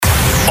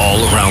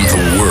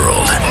around the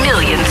world.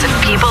 Millions of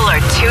people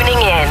are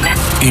tuning in.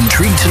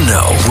 Intrigued to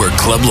know where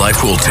club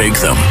life will take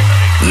them.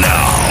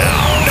 Now,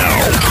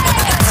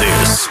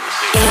 this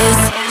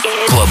is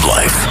Club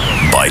Life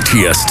by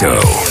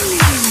Tiësto.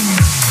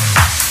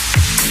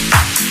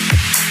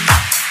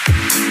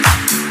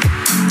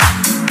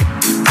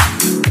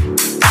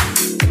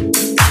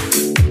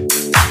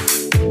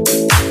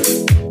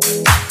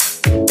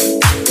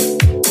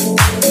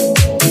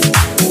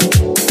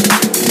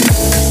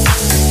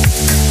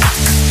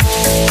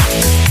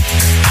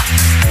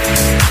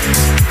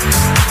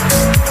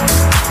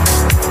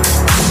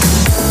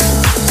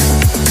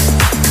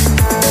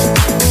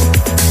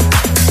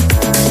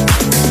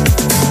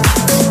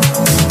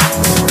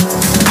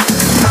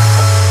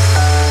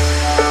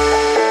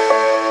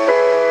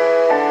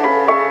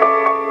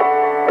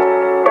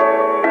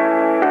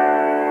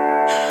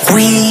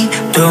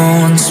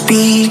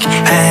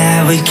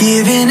 Have we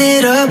given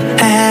it up?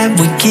 Have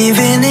we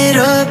given it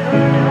up?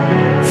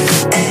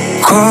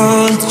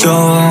 Called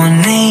your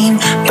name,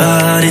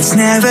 but it's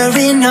never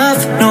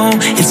enough. No,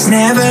 it's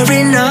never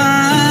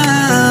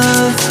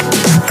enough.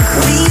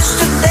 We used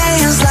to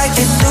dance like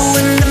they do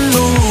in the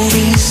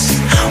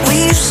movies. We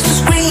used to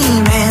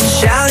scream and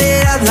shout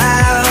it out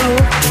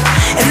loud.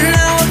 And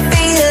now I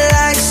feel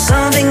like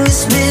something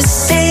is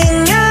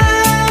missing out.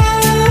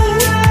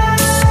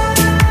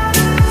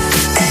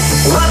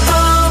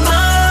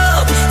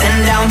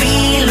 Down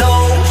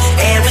below,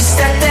 every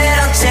step that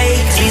I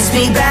take leads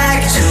me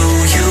back to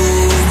you.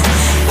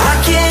 I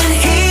can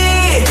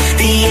hear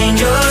the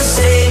angels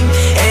sing.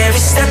 Every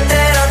step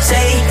that I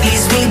take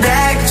leads me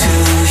back to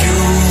you.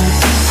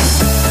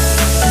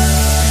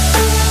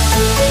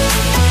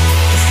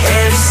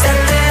 Every step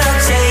that I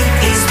take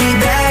leads me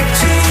back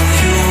to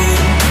you.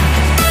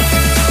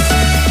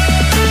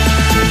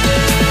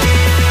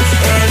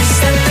 Every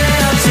step that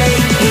I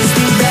take leads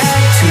me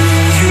back to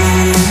you.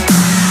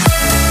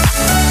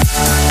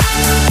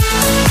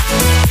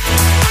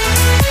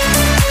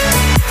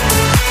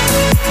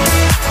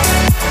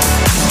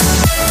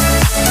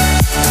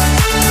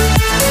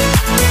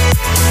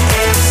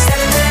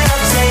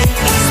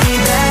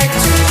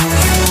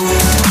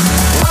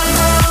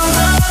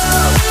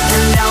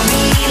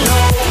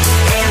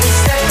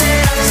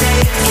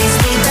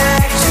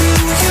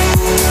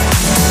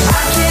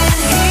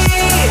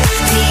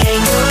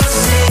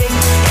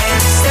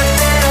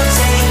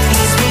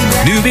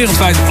 Nu we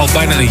wereldwijd al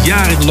bijna een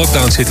jaar in de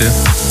lockdown zitten,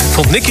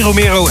 vond Nicky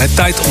Romero het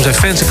tijd om zijn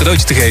fans een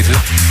cadeautje te geven.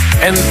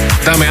 En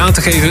daarmee aan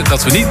te geven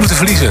dat we niet moeten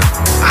verliezen.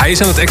 Hij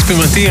is aan het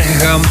experimenteren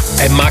gegaan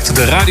en maakte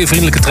de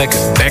radiovriendelijke track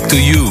Back to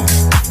You.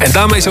 En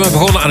daarmee zijn we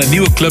begonnen aan een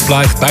nieuwe Club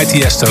Live bij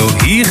Tiësto,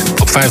 hier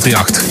op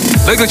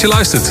 538. Leuk dat je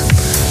luistert.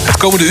 Het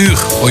komende uur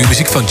hoor je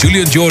muziek van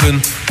Julian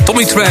Jordan,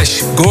 Tommy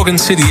Trash, Gorgon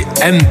City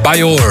en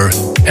BYOR.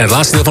 En het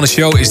laatste deel van de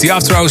show is de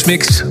After Hours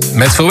mix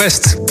met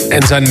Verwest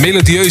en zijn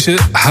melodieuze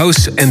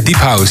house en deep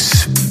house.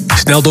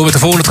 Snel door met de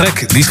volgende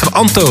track, die is van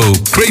Anto,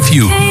 Crave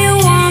You.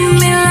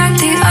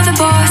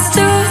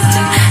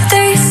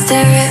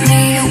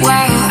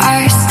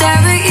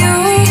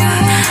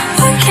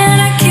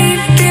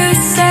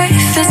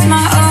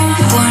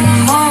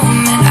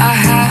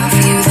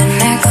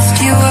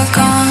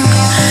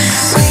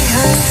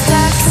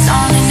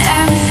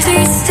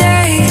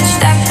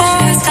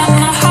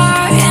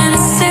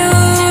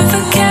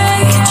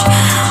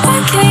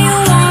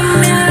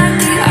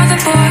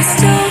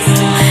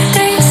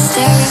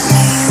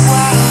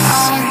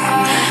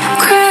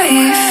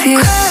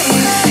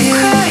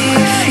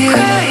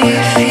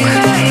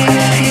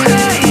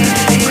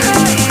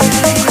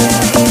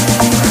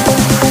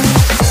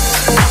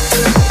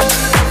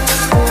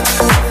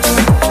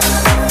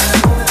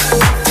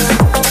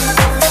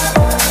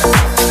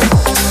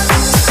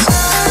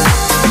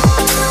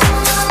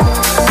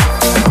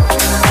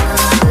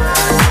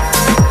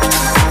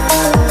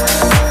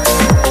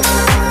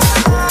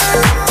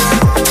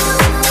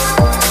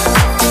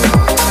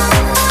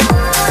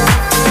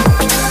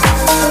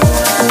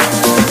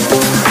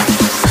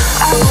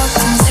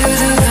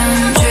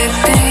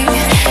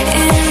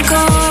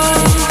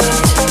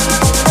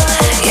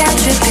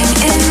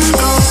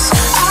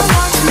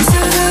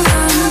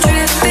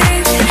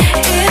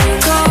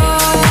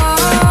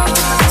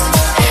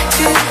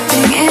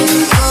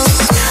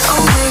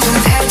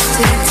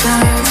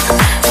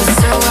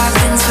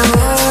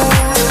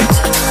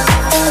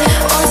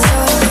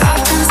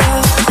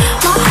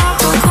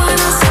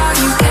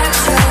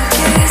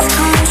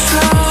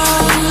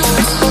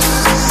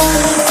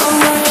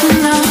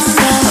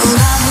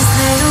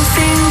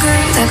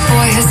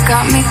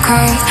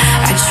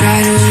 I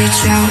try to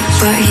reach out,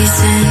 but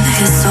he's in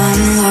his own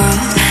world.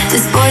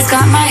 This boy's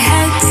got my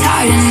head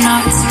tied in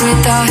knots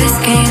with all his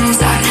games.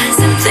 I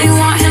simply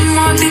want him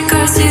more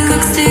because he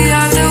looks the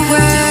other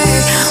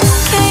way.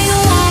 Can you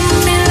want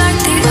me like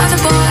the other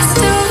boys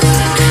do?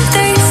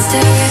 They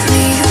stare at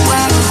me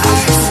while I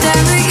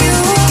stare at you.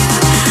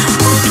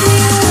 Can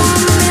you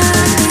want me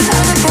like the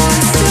other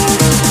boys do?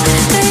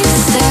 They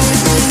stare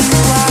at me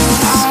while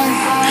I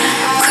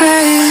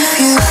crave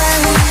you.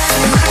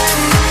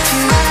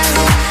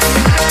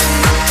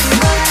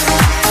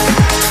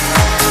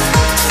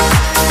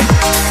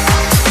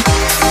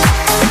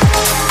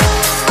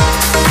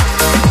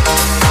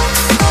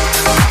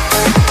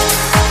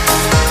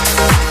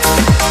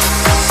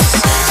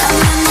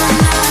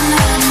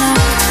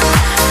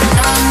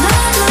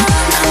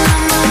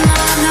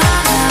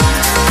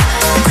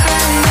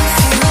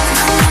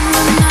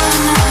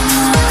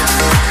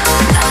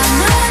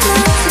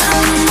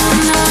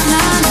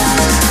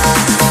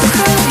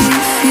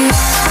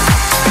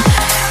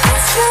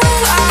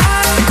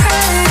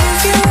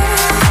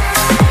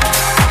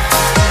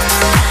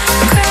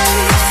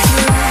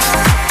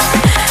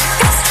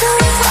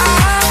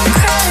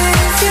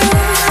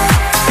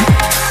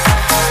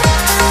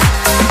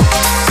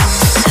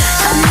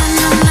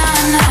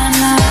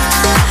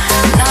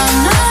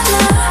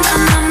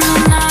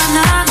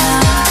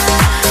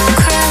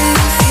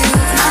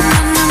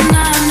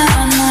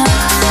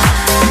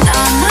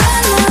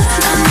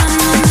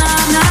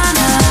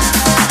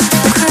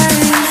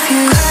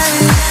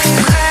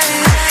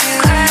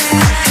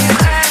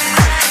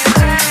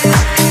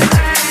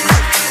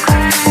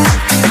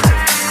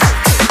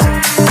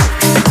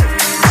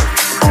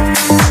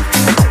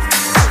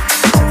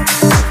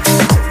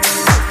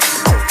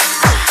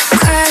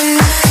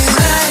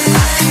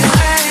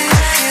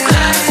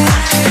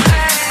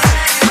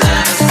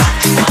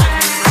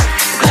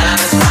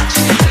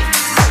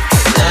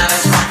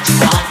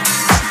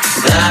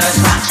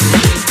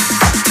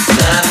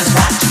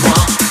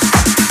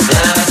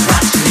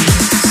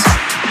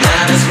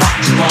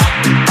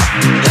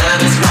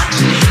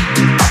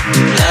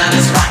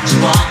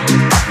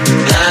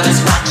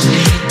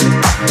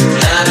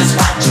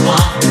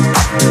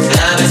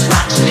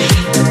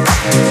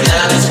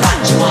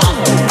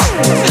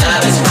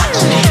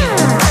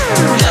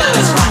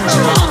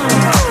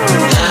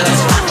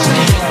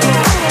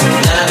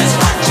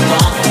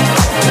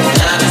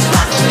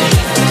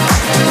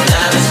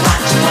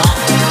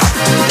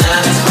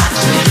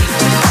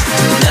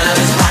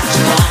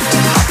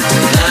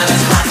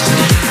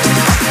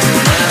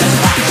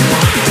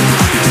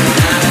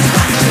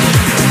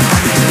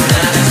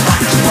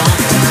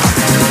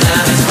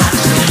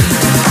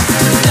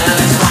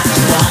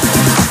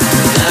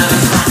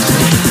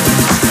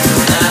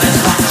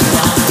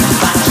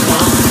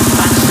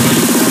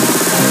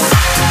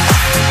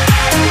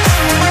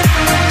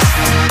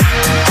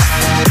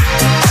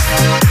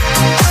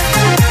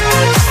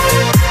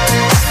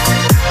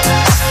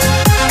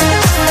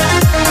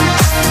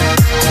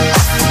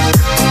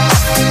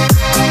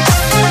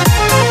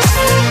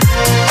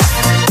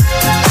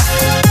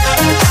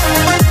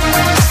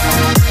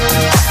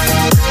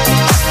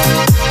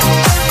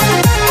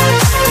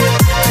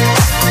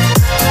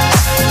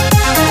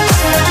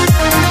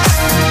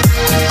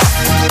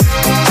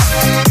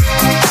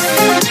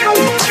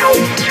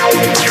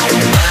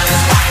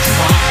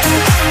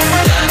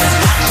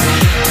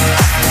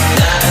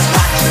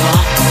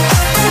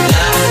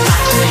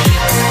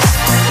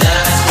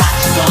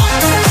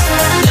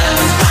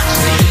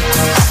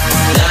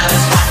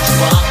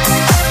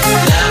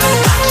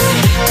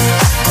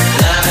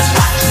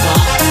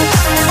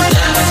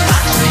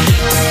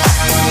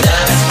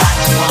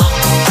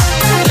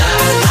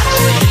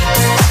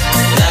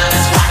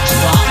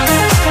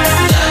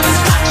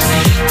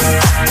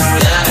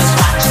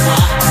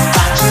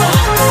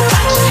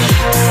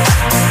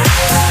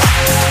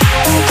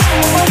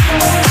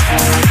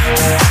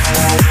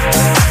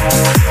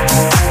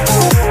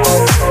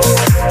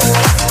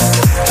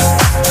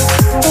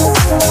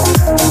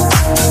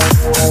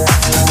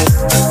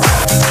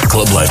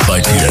 Life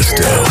by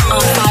Tiësto.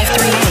 On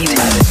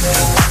 538.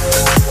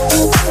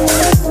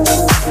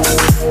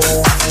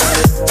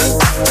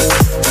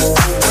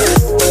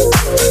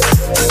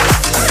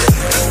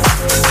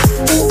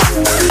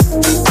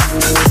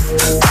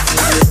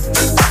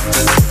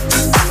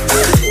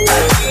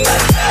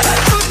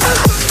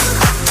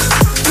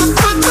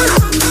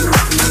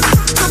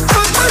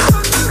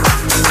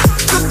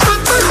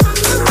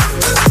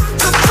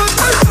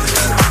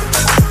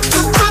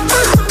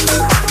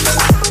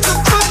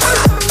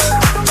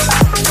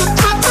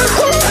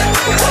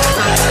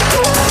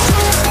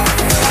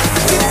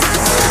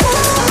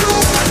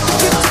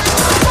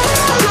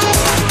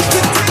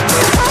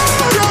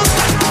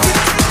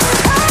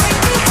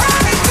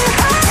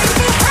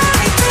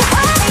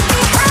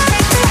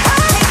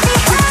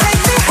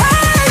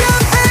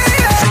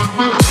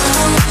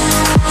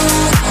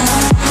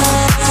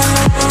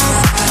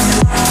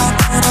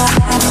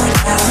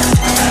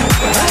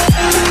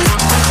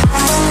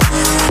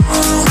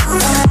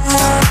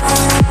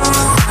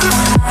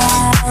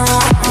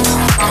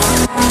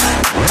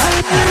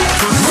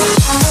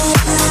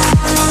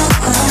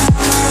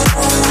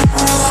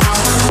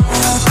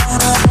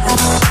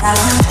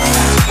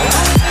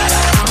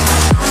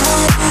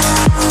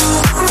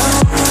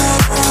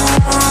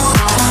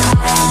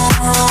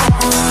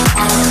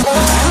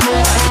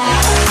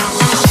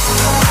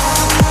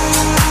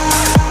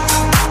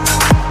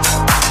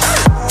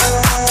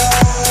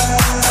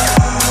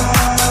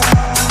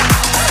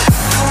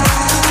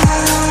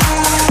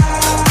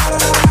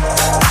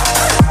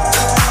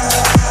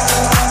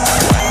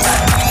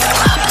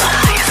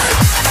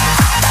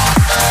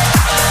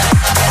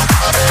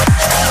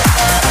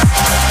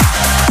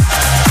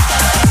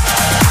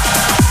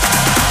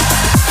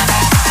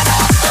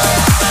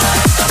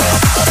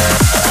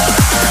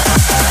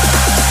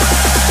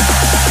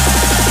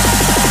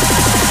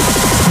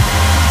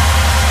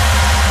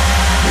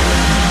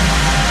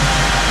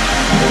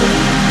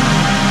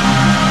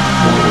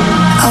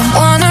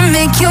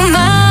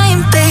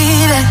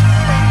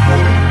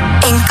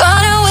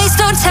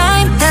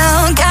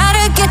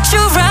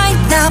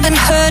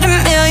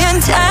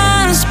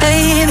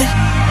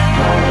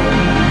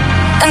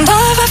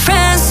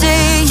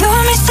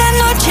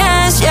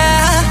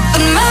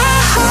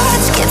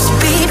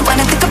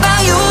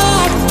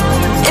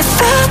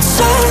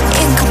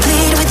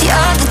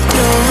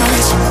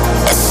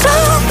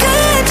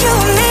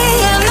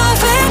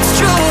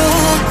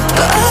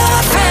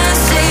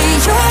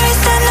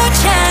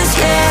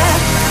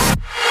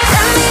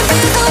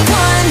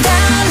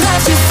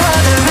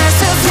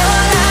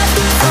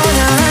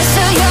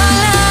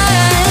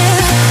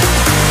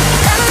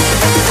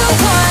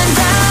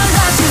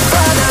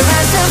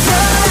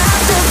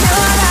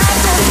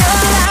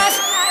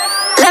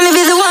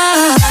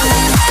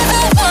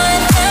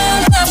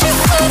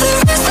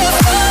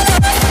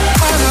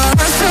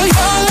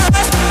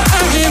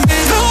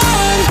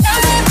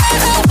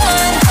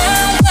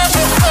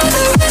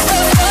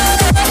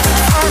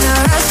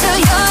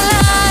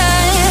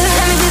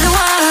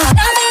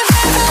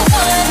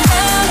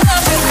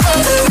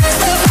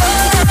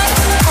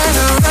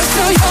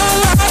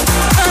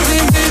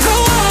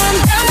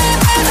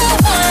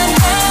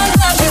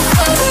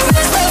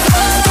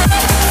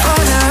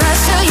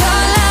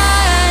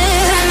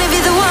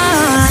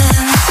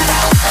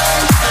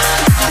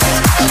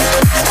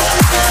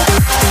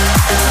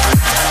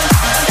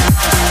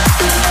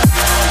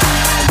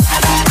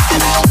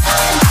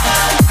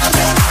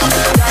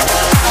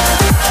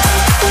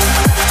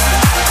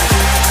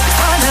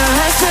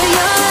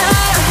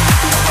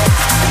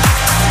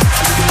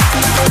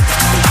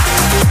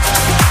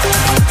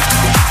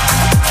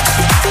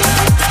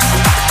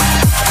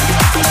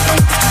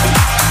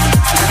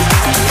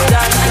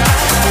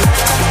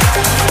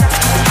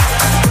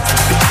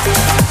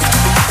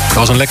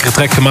 was een lekkere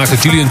track gemaakt door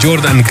Julian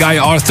Jordan en Guy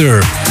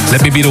Arthur.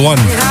 Let Me Be The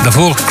One.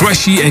 Daarvoor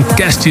Crusy en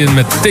Castion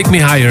met Take Me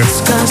Higher.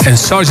 En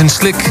Sergeant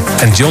Slick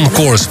en John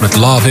Course met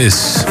Love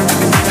Is.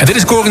 En dit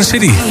is Gorgon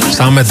City,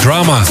 samen met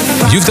DRAMÄ.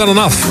 You've Done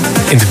Enough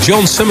in de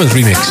John Summit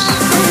remix.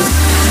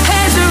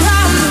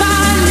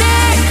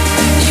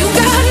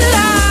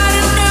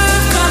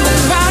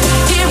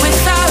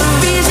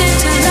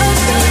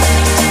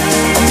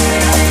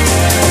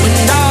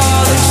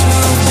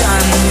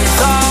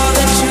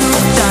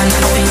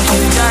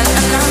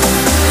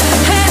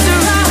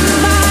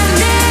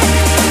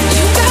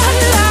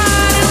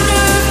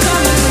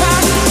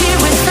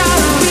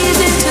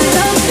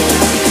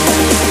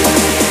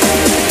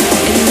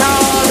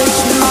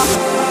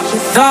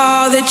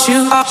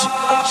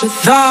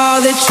 With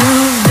all that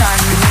you've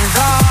done, with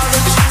all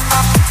that you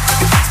are,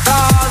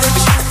 all that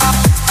you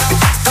are,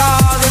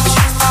 all that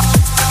you are,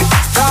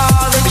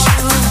 all that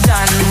you've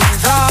done,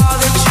 with all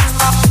that you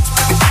are, all that you are,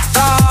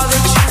 all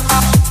that you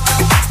are,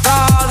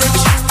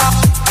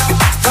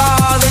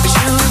 all that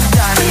you've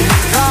done, with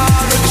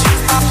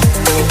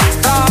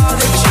all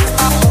that you are, all that you are,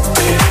 all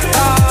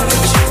that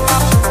you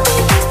are,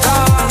 all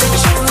that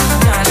you've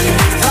done, with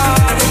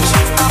all that you are,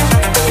 all that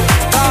you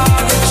are, all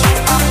that you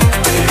are,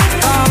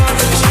 all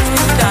that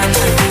you've done.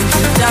 I think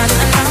you've done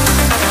enough.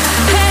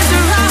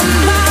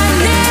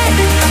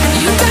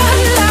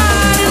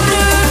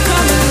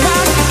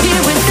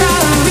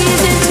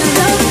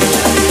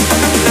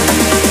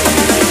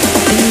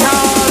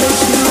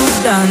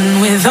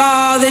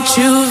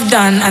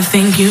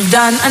 think you've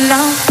done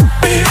enough.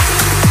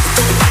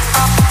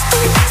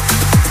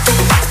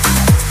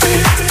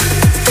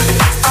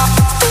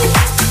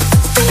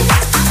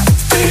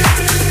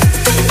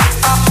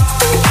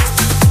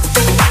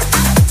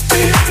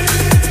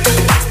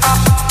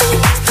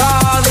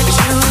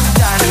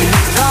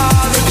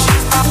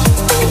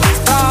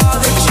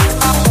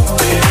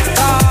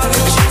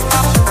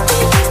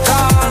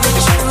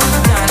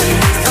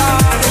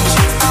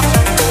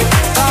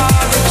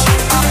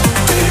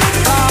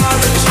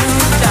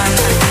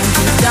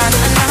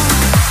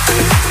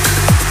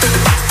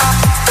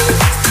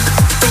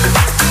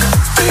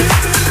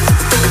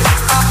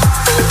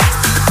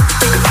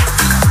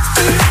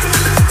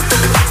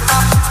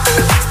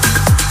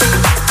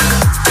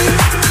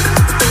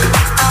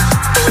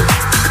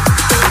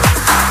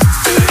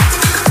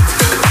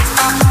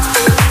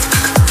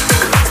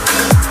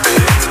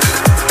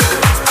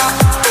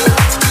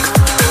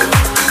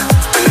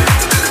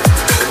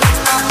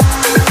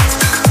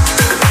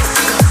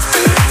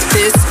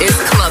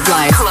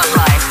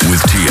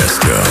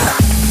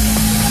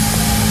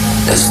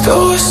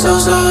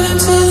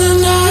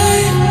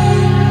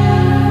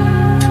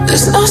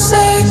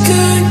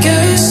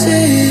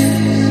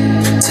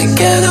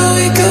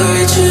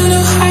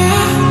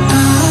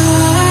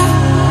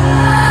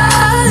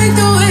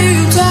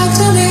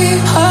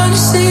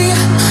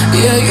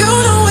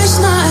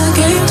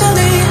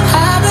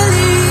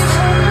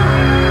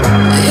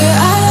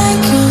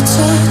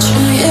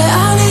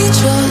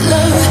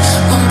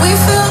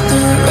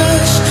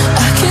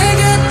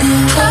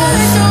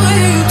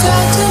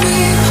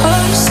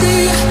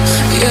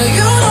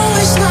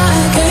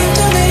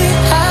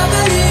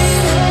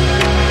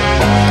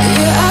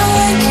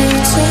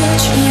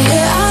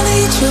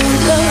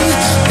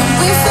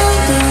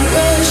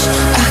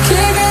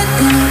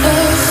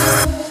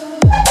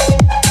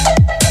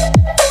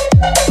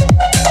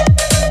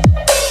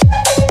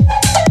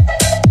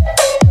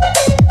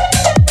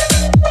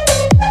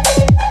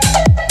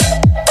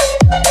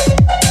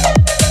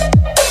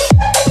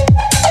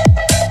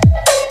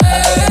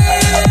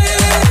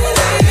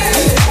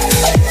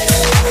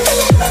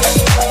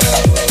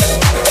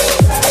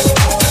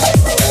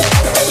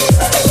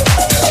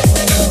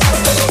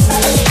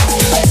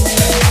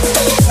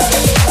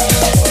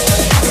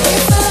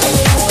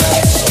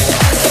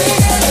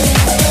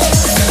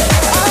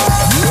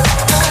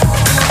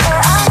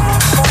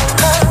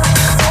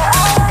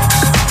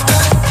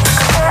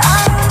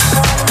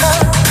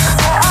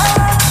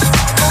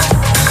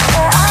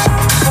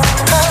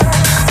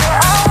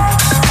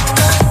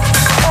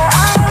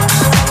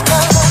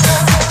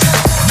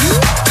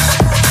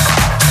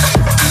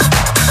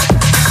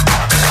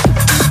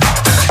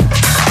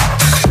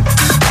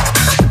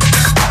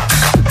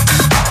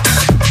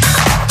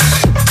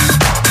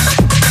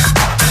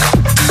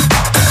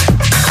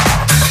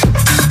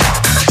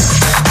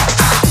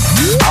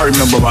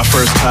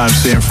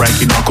 Seeing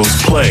Frankie Knuckles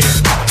play.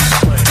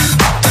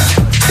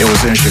 It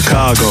was in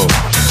Chicago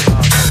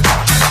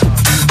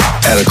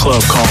at a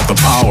club called the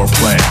Power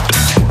Plant.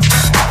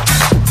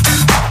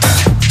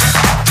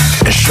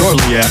 And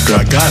shortly after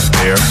I got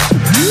there,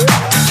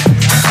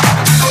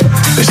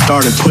 they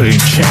started putting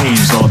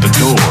chains on the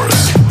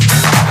doors.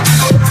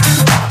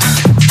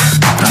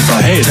 And I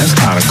thought, hey, that's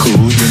kind of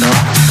cool, you know?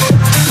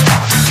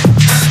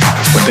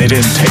 But they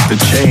didn't take the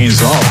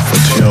chains off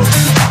until,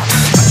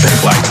 I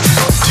think, like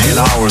 10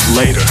 hours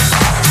later,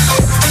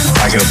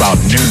 like at about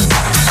noon.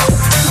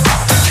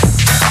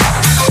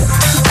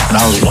 And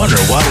I was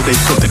wondering, why did they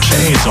put the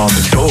chains on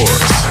the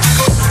doors?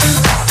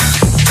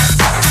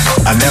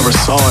 I never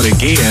saw it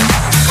again,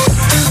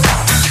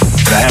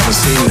 and I haven't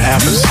seen it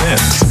happen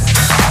since.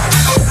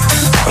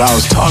 But I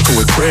was talking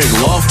with Craig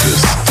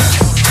Loftus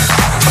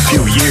a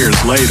few years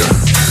later.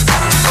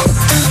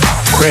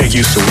 Craig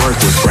used to work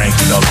with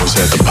Frankie Knuckles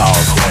at the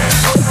Power Plant.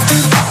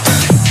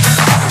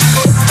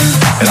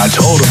 And I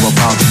told him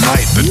about the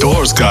night the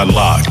doors got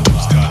locked.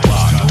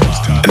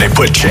 And they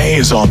put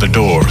chains on the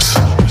doors.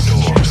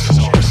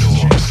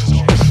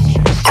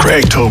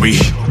 Craig told me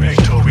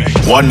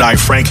one night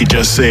Frankie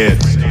just said,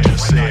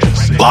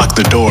 lock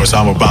the doors,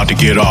 I'm about to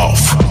get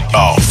off.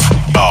 Off,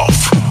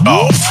 off,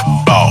 off,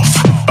 off,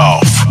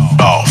 off,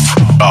 off,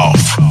 off,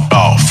 off,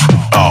 off,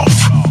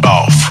 off, off,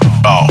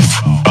 off, off,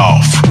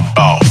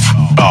 off,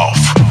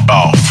 off,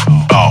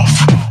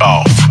 off, off,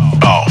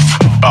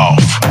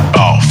 off,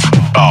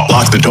 off.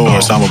 Lock the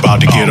doors, I'm about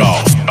to get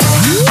off.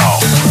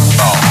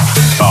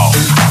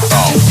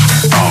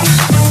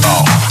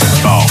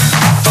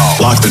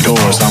 Lock the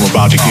doors, I'm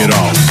about to get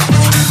off.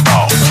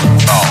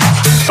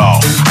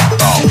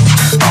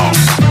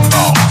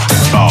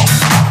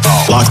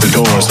 Lock the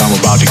doors, I'm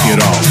about to get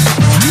off.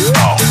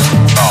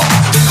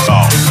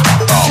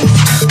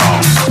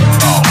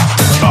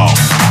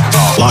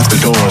 Lock the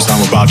doors,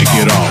 I'm about to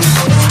get off.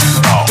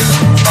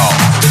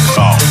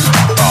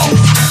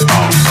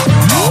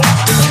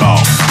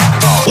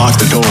 Lock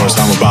the doors,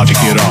 I'm about to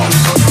get off.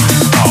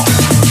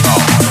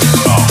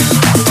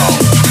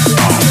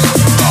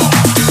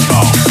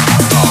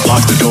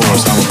 Lock the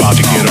doors, I'm about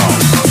to get off.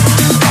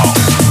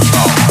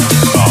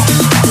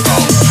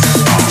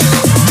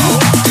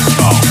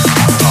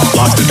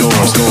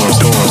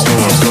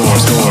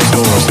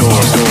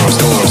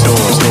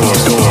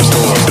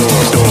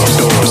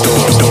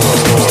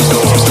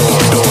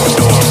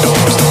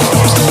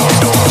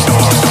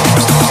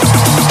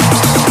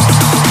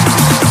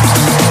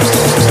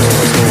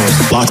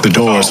 Lock the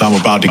doors, I'm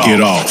about to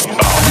get off.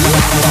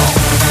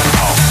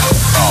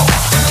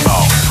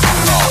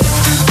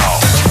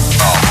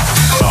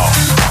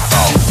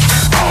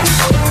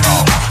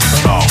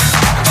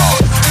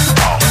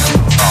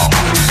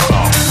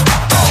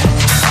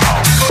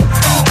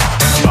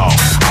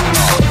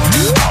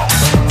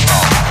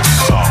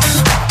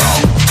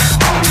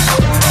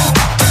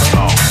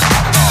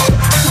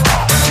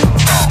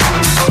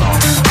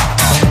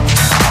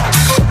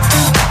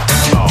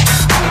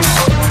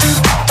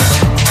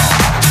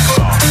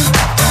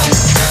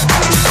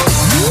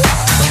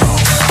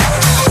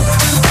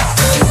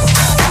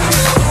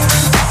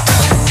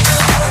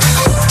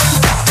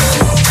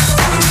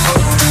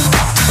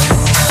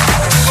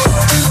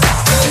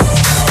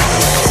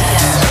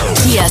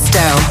 Tiësto,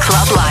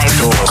 Club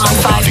Life on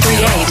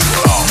 538.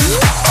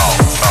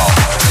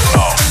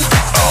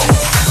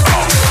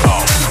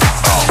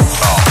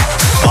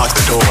 Lock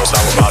the doors,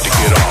 I'm about to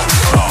get off.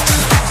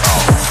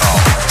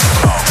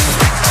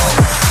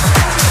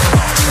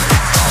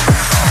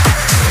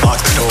 Lock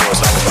the doors,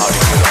 I'm about to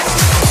get off.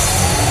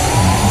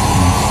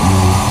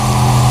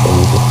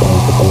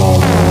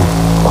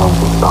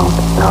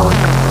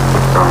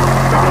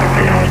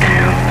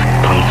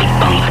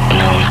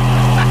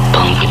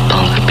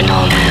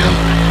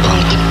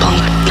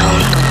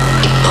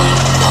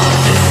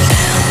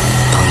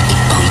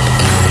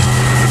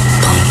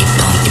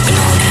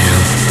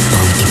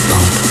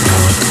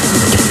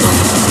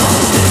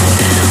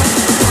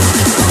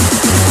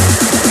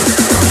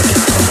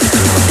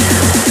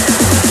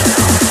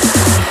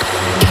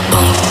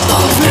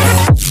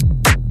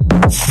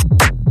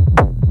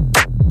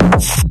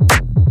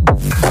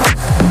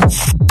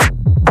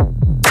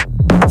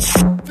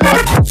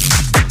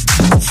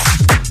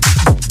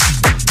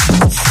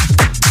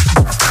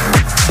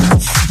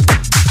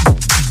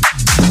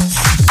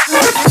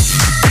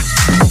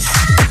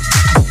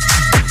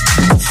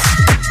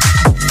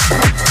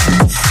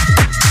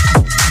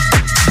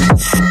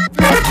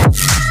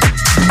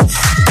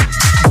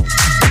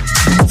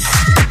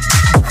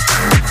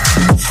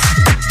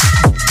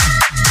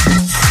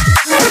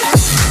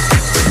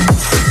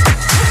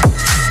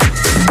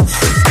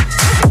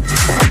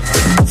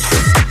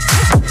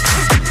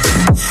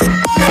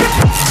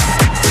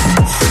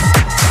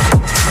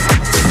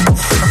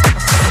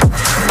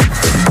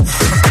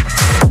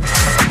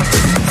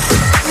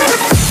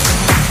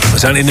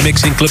 We zijn in de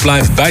mix in Club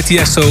Live bij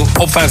Tiësto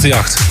op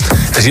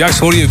 538. En zojuist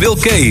hoor je Will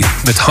K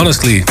met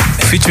Honestly,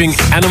 featuring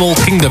Animal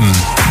Kingdom.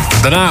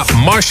 Daarna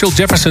Marshall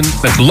Jefferson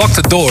met Lock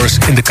the Doors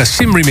in de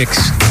CASSIMM remix.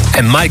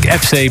 En Mike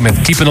Epsse met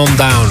Keepin' On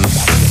Down.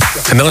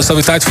 En dan is het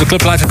alweer tijd voor de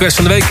Club Live Request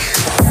van de week.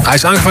 Hij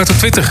is aangevraagd op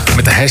Twitter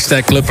met de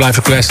hashtag Club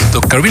Live Request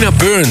door Carina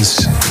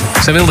Burns.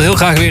 Zij wilde heel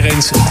graag weer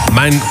eens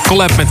mijn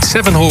collab met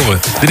Sevenn horen.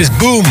 Dit is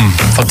Boom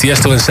van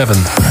Tiësto en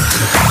Sevenn.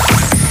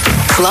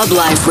 Club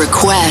Life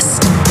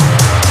Request.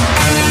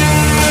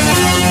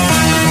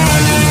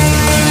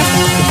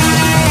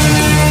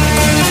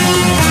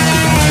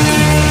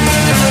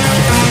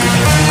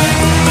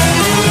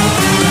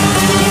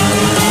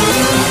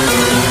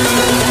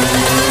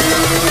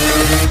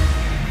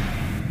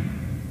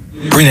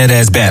 Bring that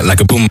ass back like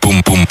a boom,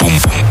 boom, boom, boom,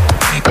 boom.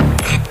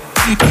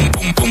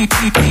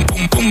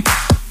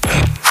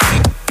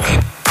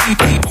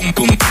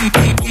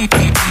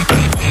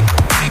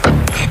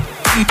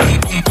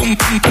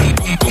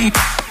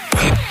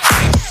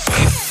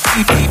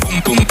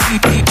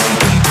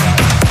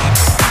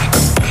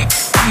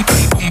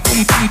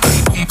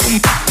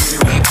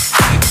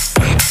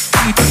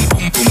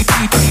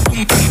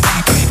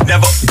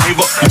 Never gave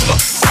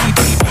up.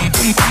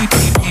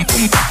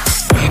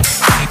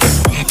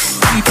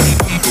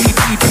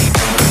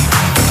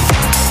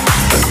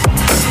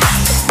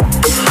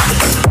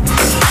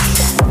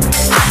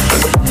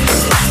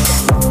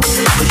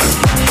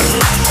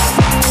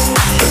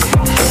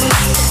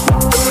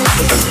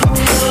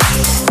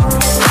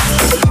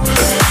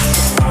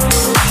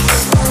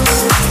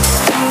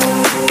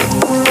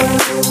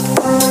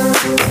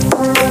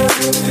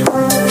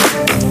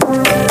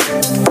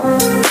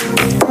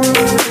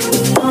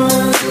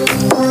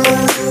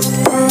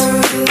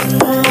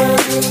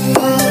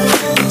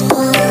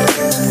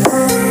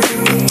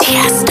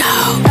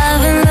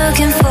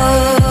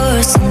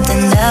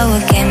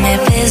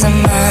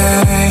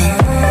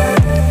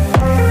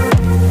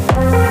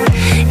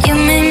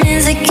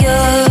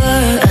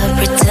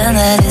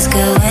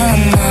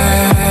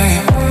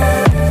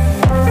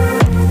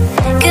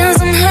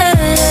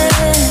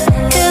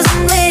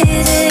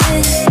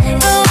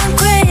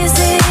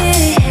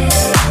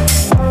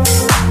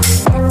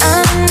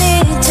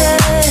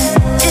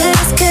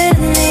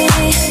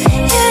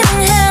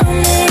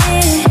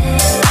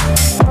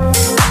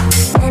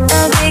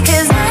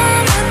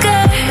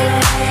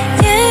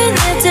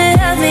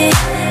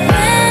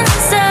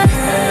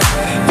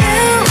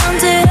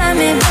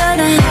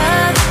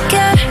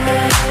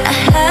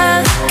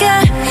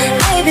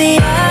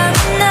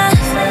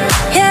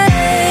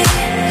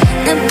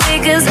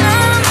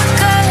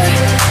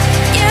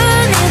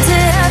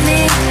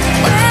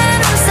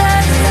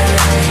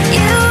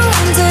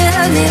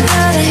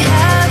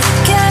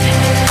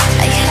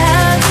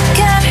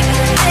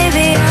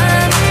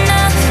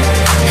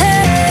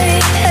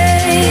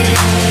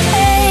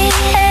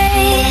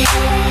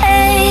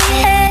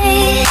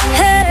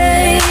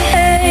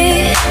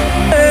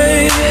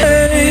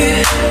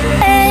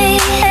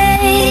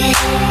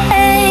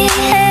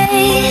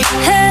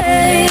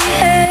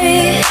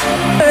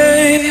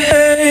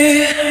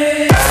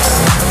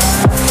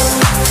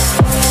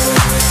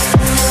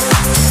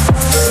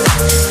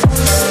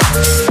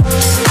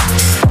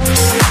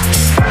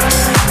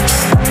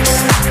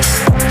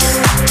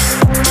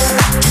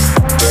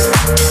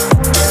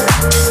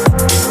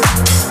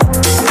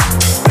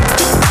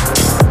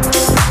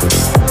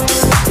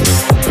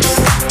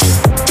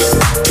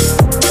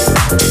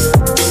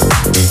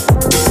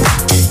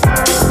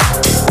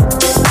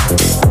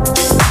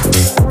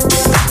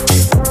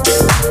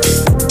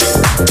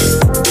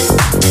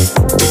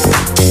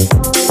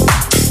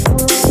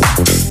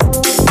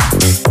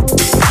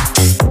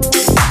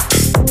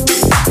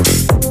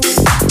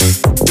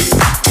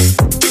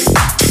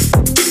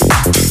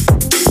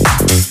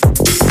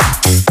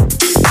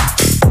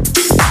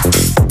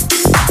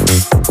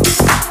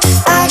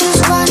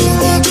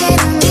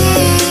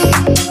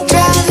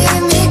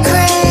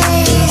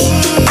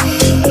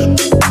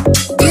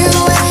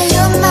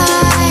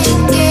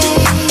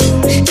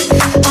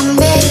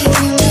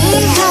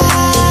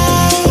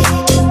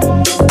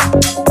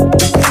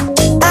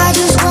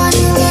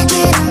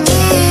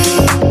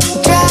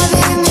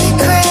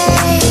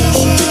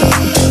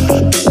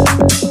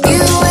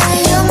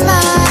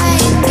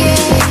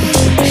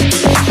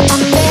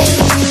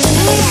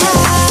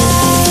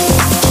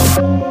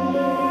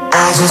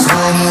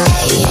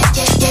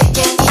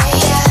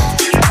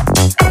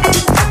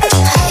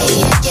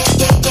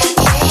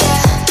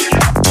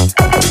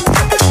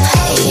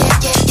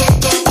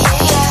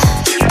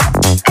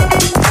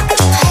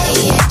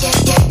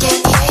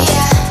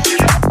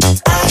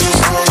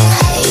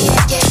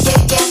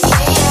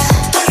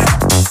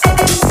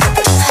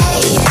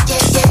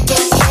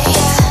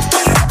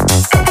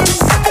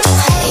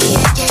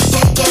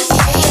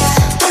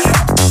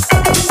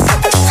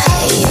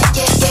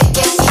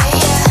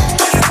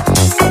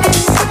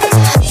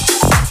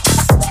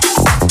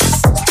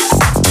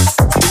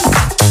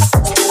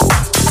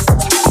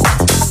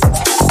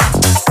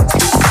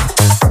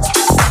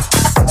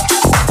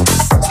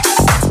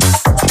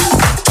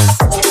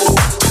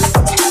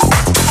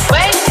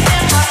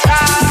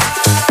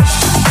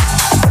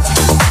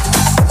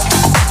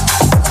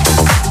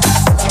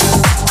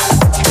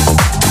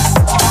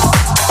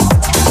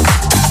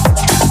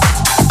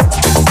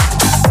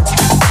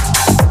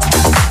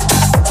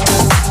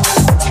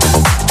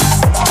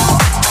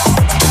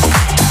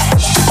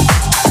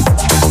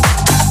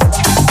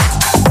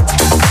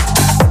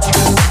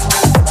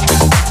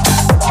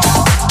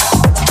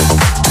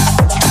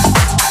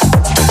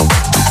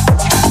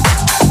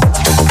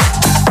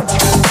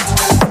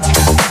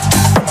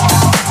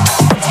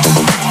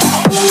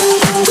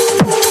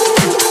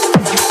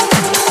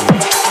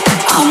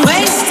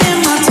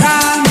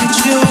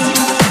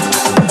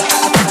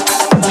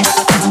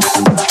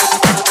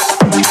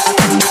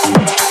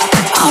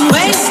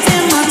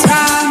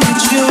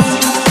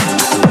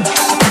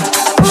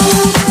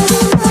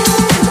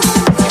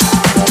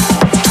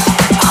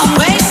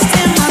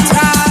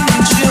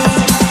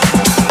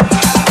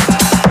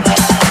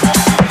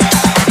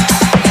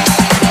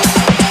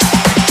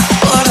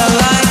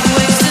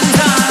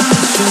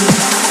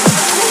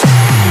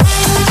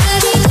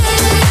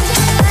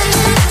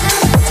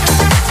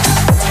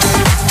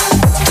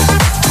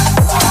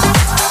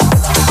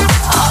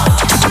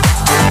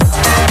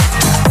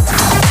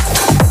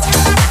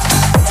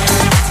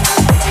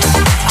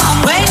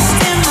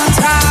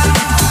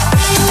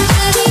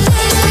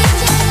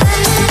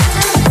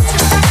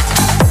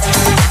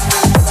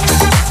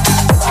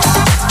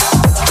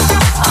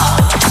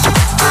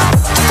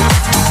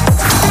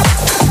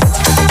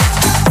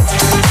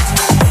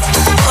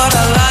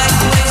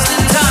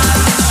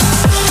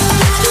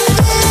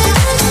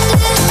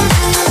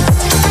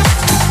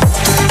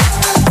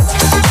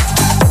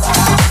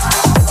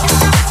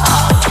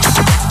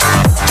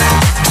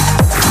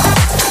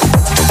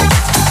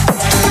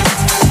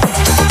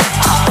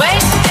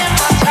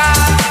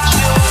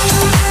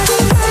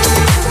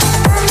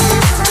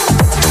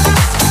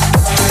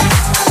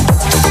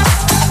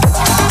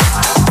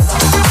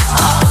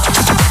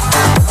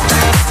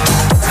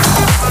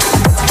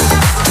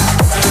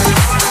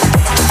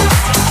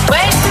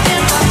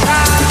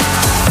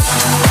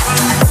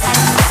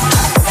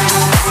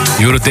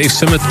 Dave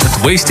Summit met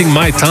Wasting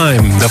My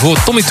Time. Daarvoor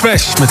Tommy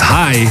Trash met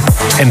Hiiigh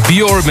en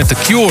BYOR met The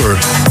Cure.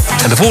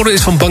 En de volgende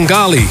is van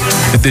Bancali.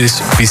 Dit is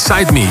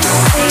Beside Me.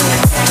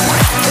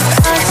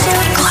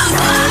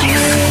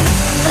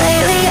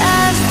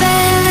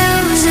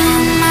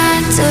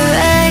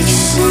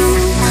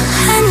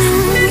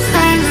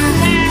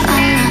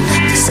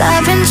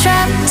 I've been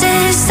trapped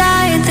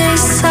inside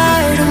this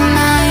heart of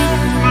mine.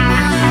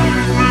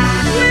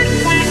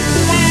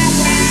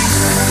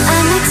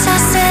 I'm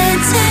exhausted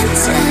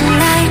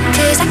tonight,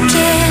 'cause I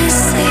can't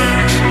sleep.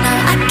 No,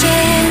 I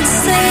can't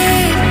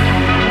sleep.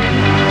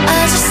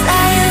 I'll just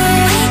lie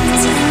awake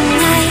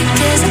tonight,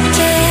 'cause I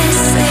can't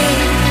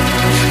sleep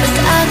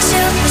without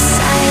you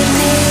beside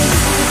me.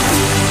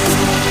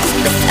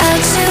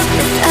 Without you,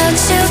 without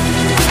you,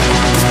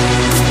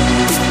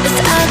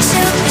 without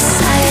you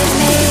beside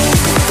me.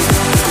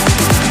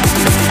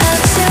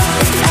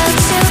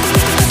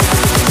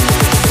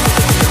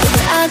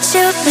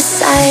 You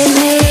beside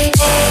me.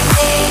 Can't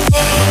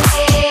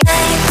sleep, no,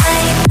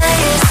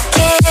 can't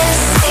sleep. Can't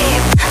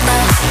sleep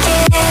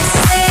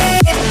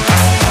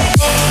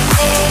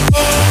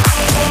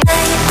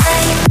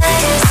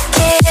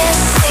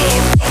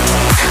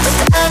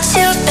without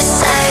you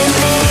beside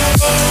me.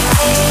 Can't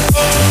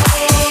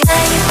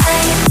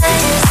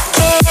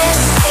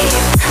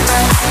sleep, no,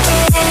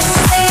 can't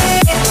sleep.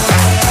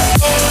 Without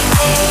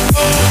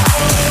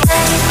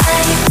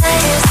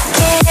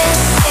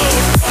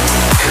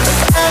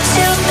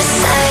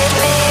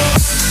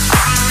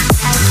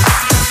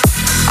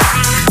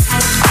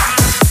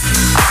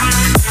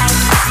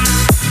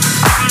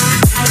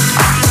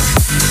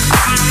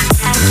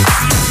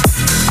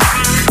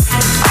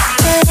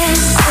you beside me.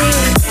 Can't sleep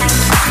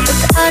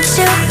without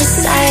you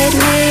beside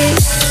me.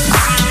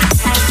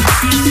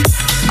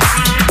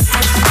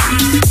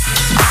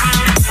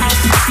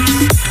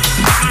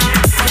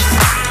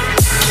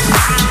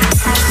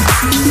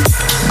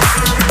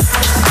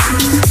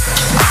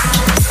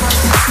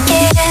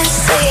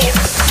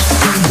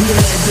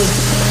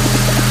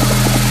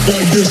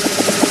 Like this,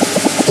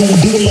 gonna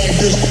do it like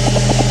this,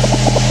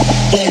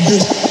 like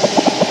this,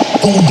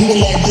 gonna do it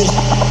like this,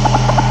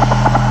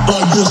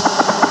 like this,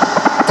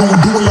 gonna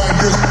do it like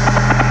this,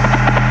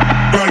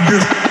 like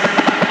this,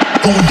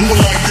 gonna do it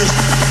like this,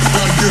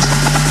 like this,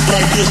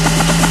 like this,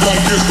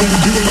 like this, gonna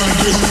do it like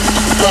this,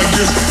 like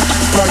this,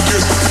 like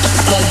this,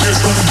 like this,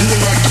 gonna do it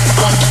like.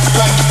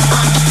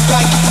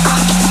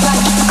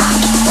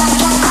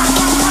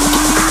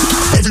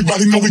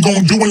 Everybody know we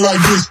gonna do it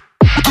like this.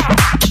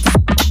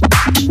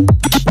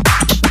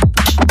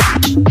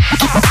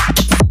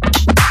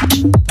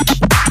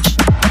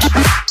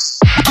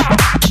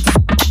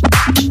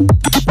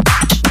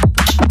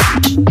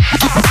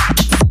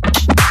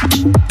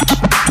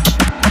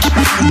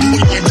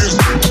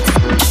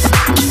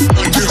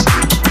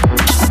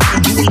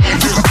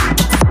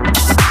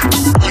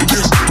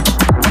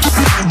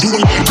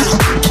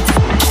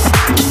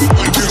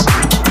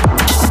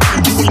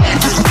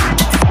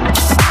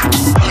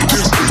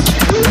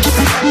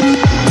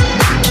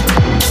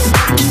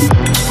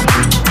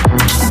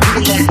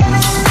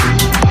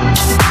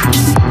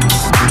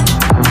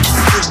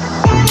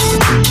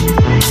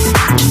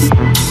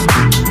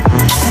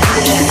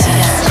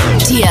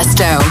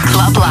 Tiësto,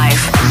 Club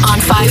Life on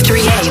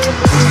 538.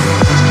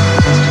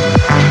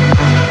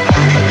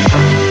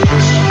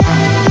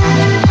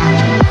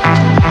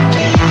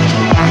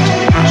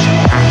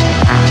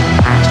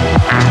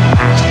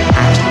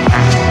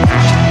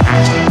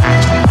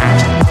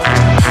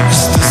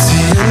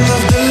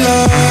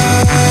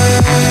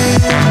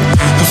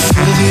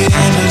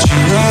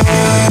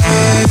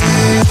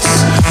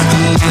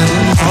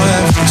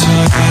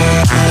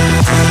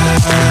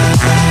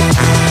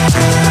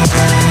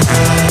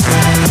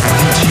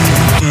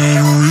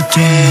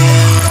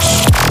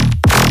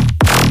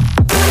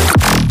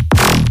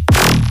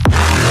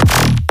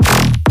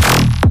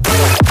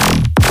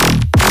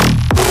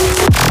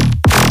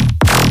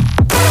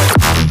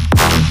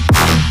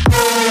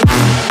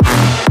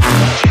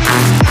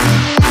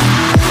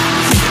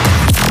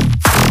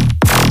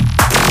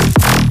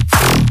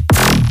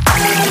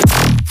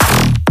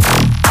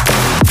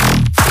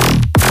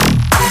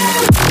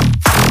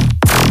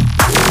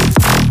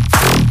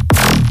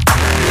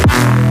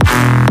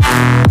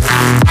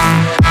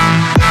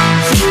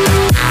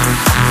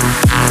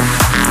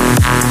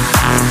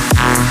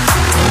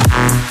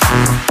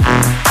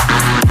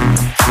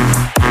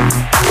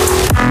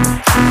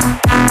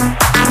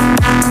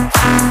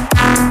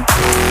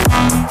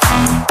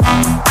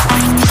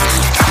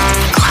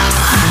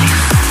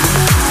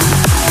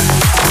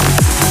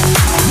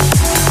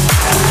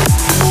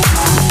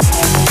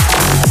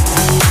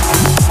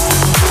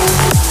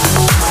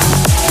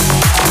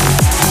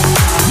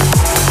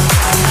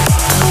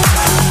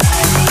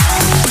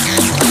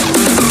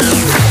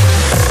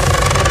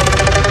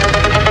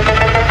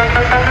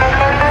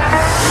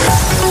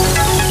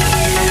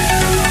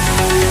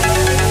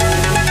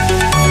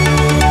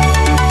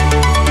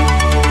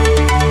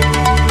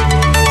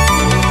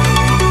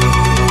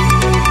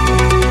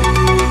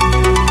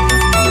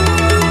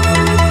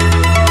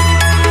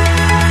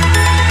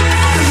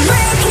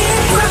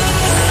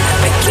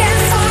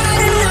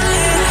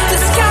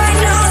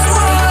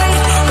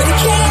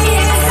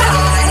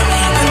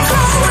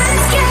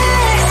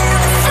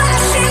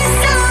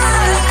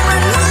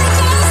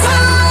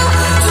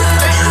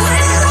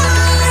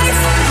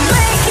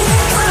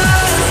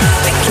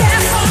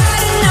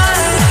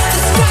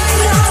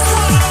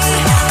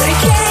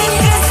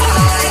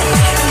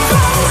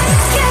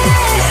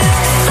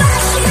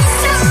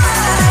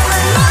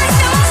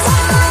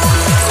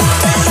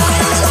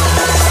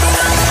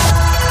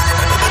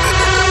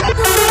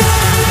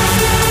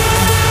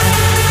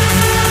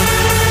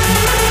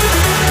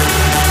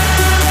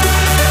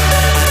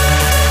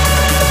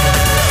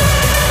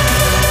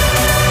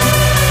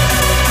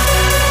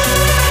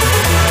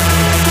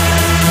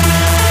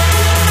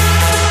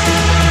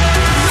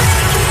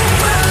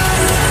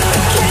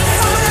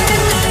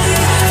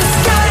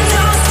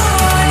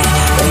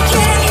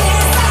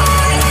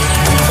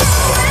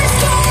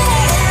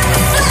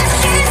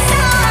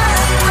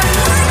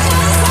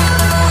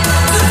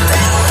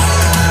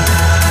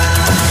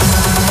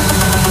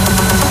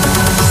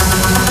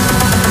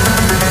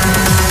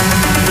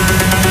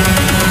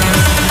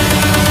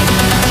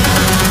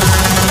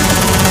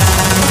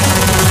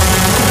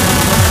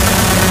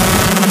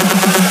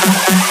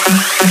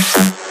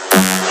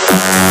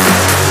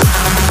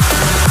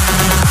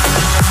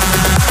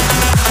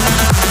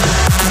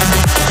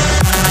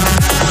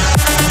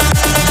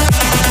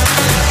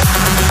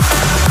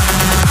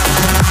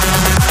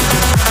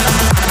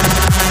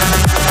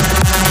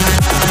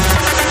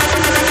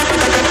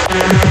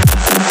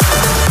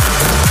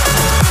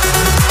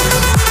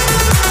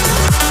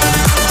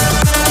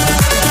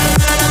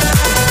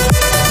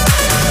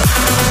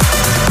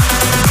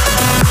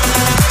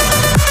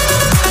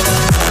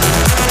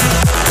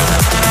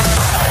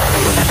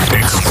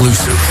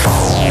 exclusive.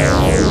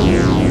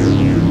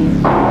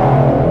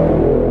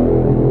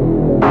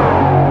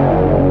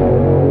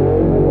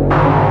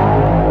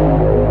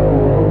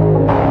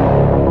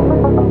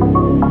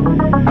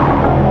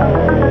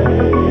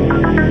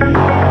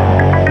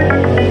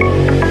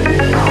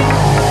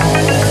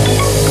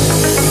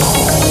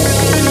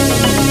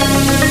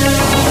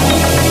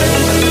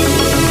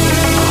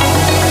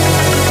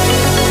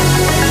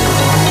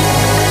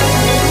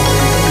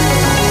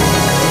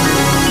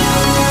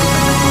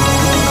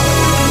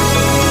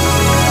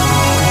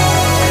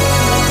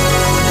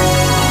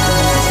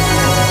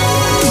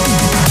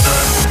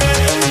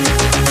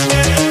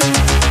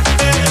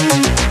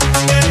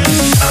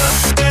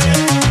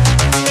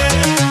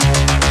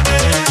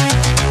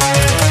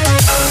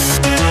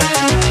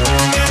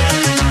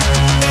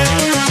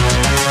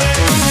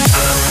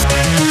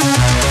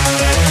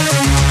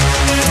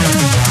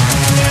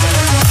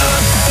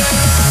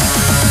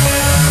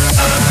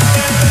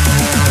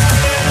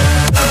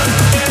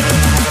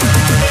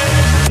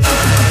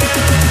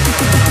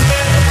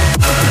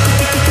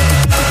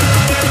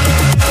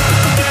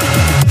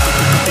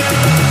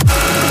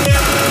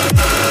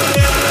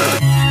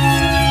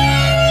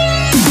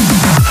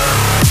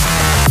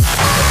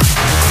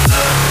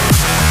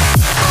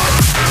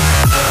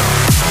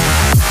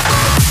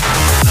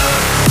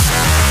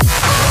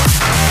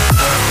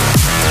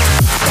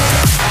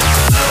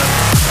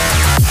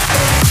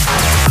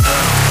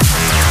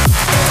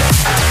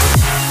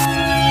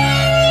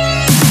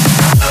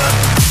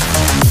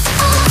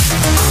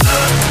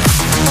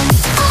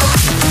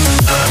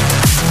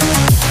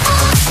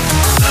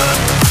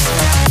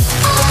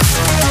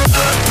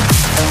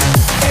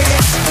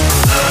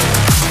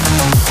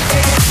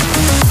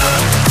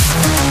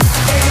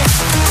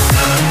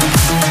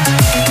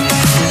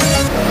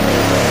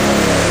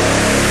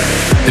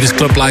 Dit is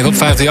Club Live op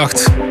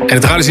 538. En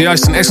het draaide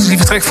zojuist een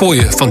exclusieve track voor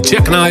je van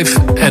JACKNIFE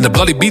en de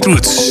Bloody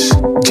Beetroots.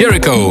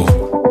 Jericho.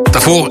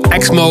 Daarvoor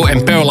AXMO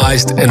en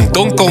Paralyzed en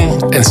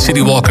DONKONG en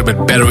CITYWLKR met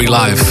Battery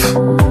Live.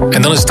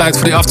 En dan is het tijd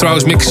voor de After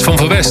Hours mix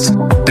van West.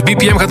 De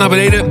BPM gaat naar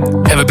beneden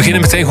en we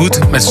beginnen meteen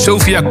goed met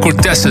Sofia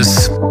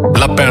Kourtesis,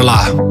 La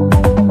Perla.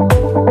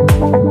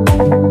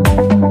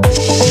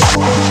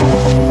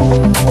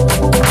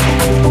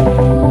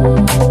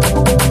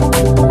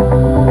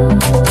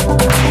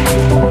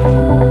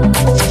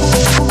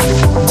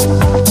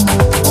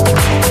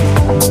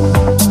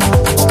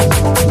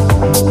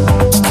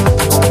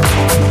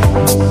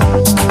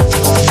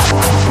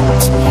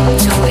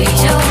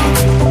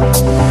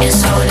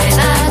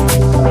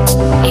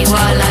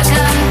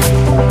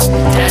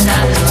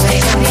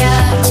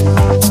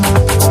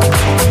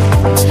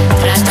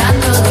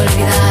 Tratando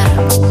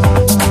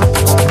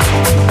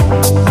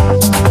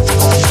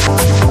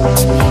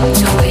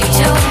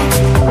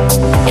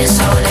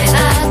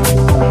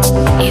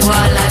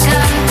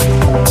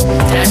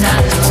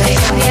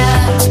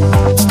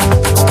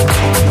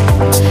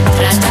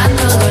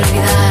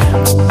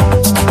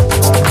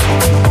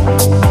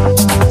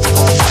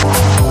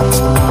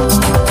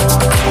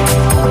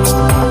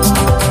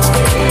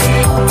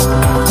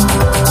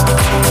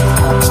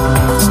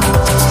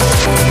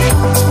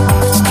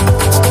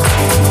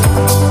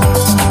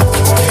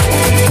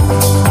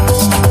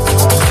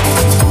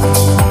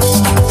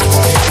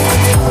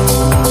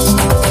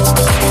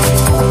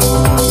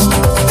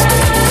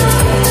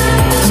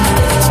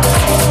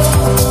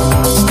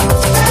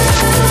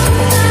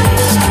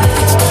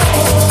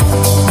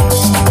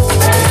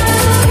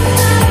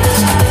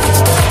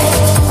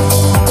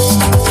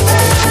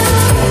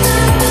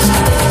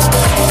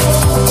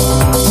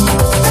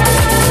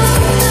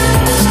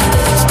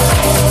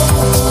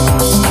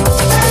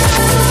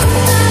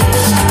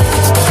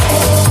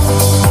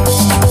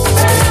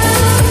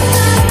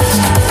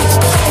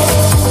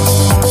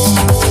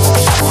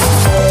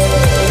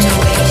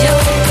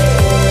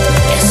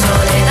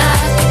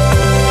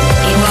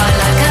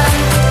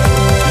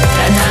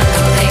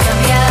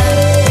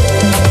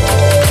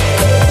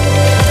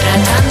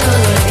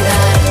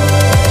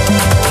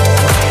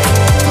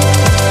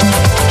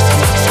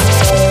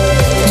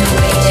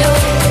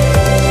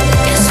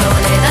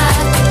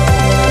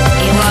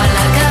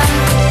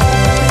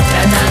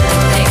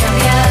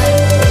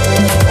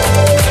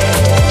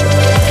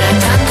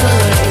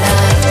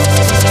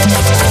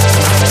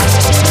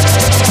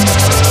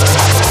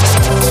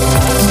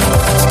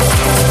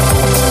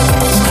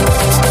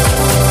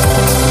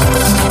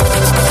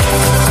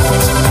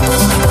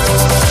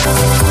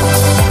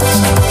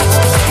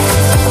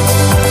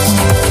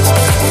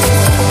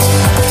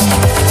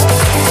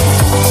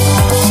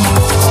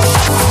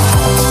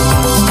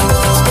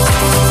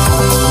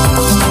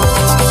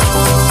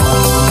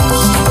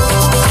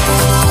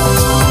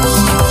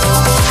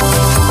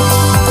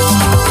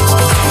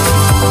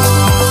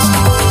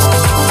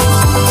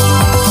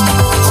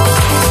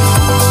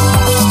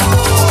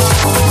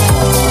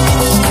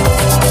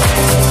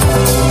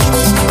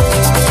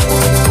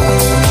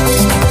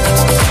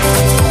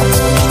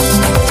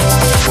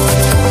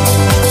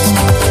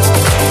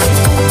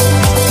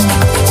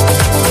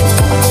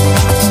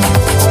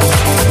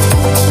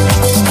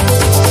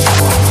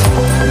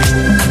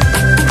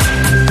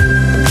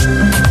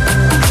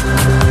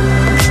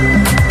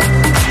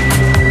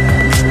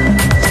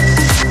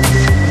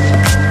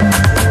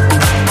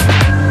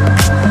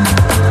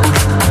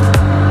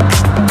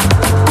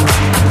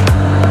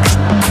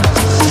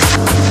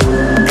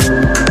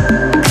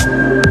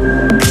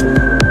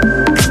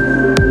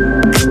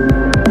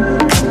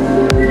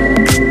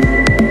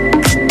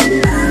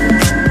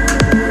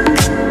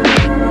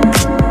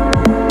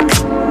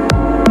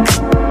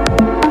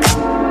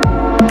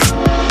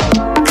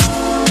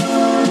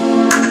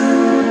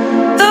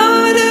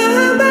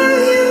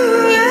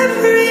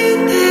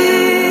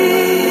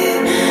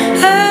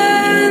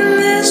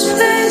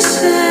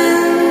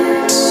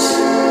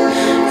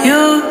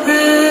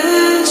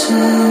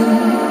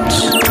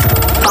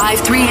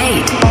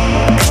 538.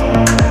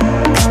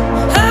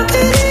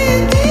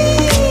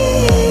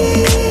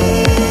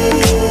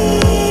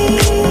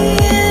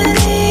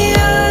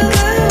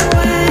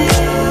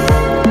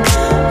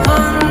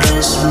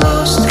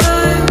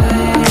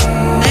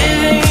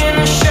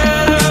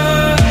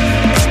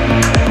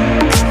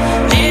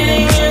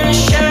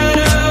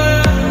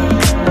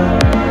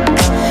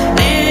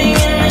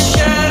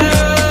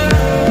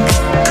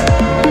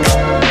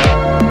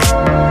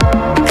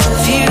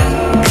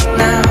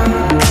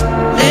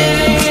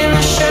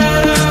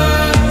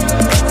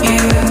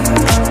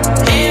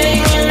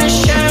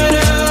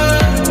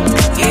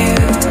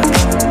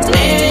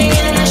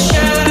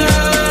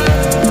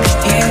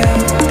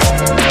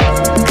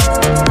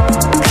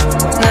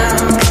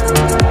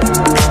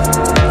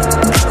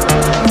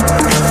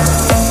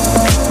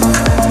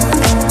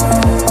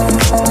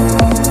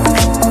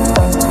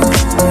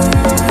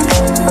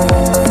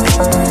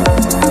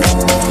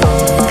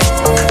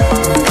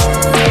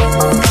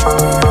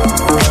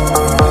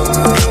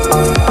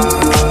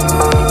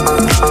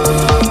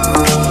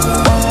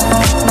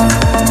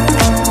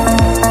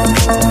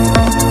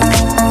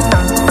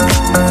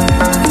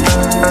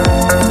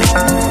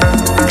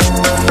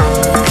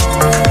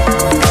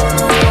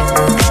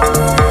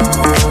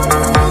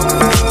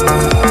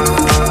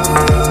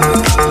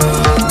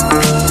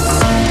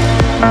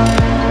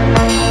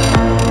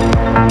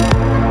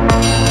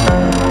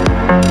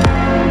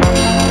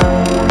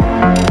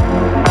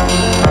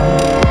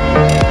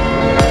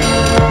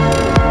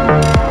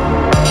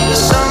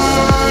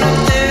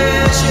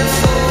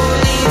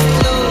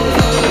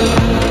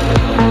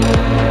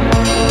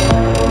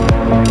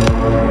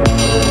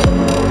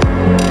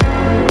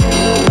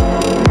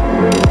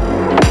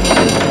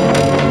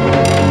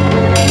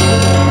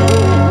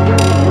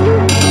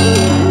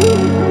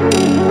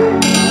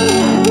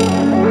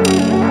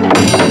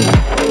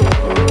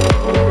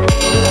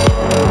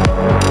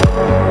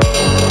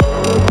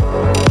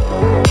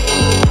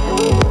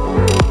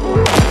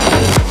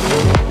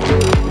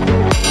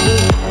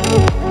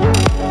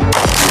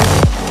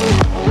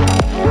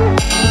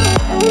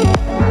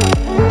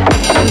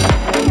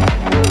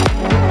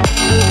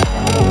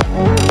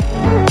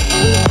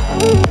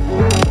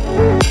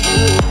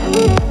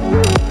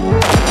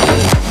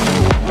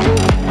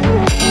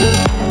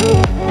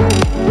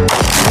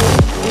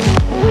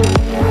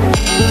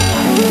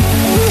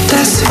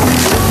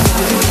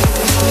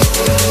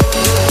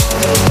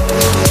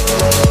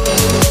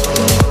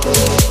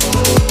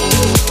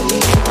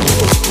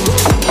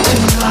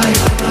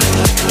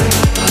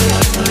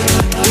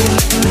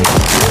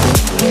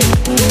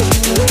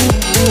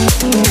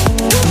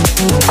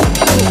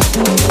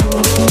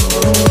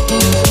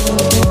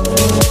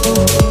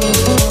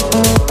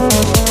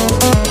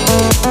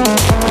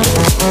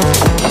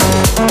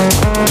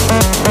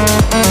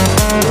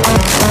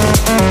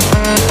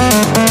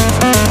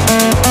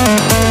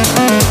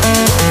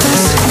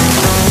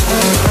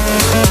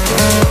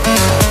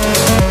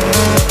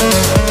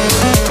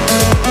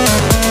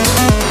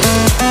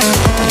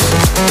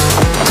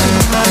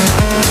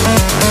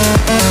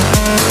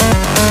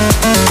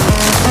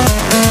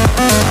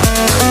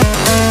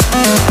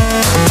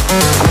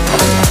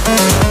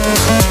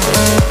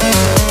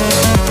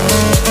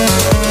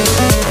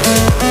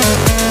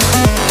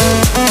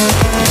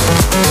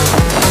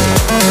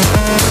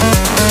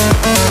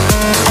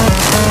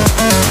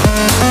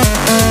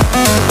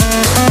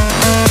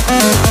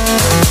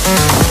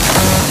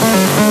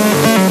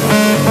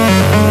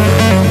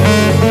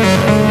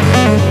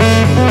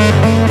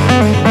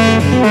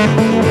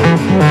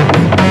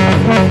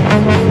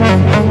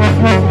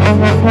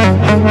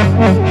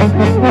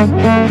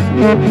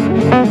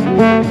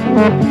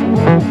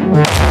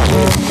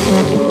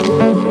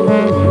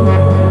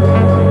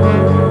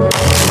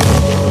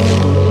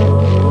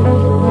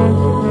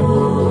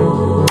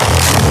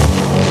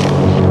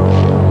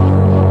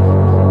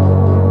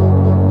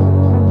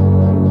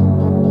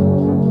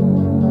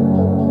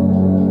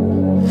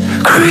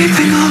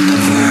 Creeping on the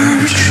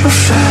verge of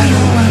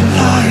shadow and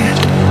light,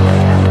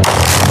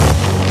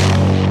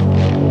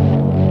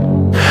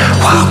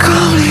 while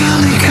calmly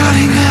on the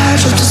cutting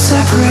edge of the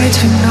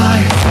separating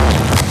night.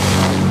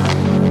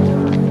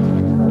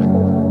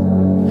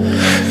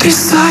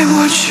 Decide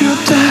what your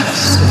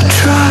depths are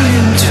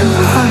trying to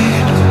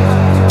hide.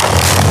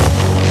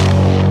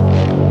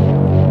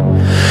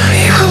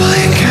 You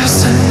blink as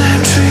an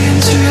entry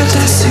into your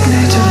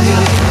designated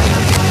light.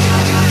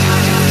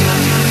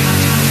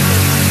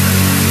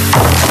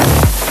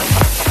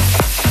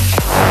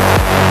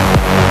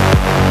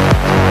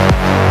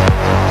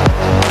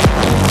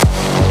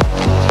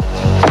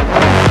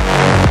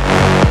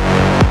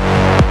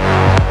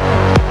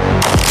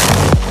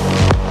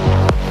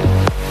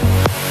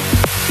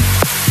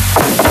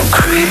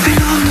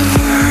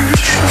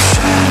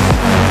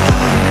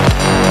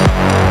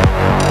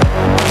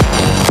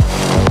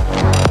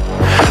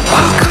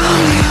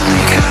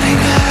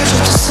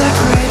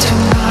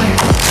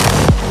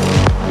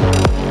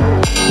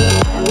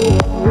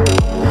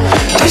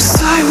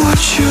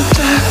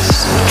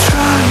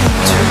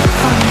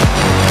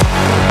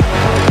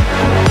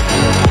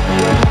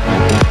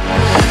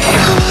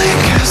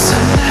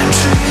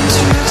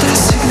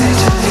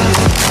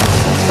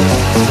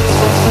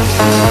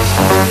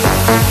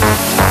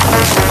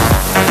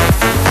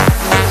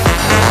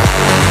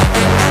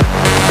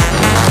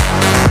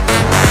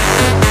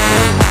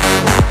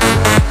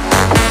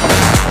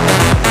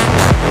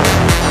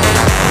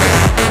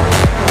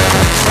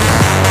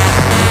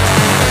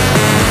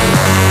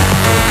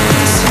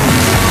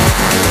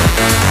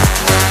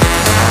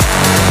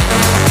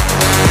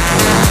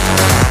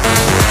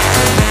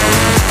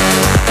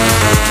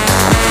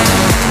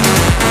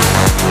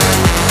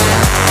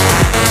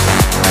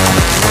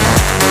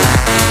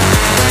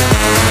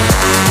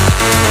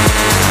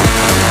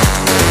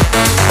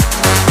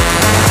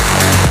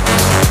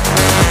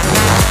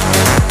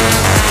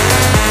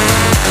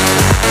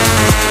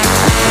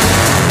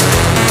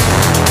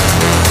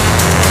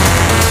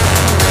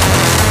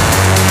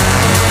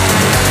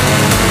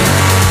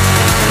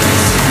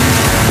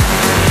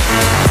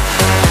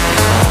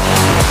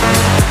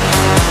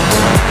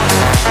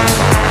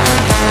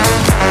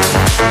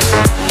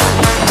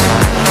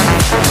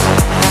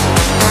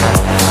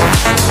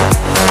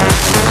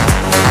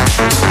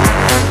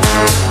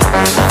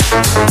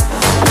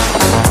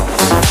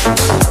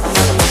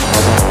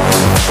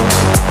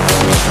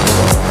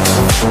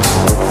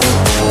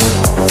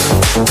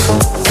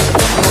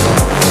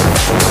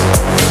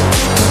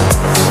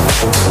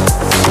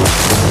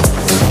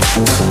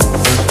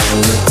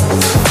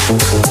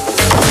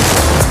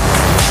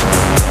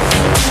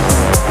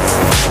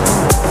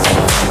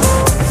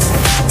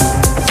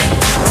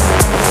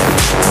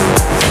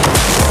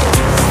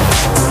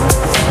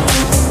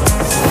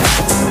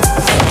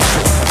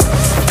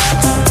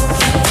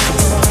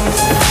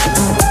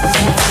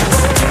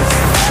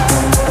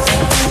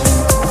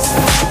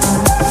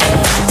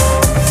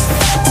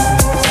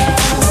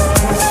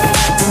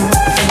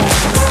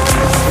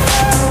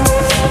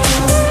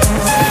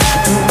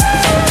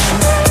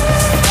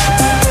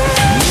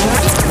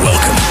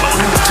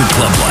 to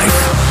Club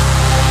Life.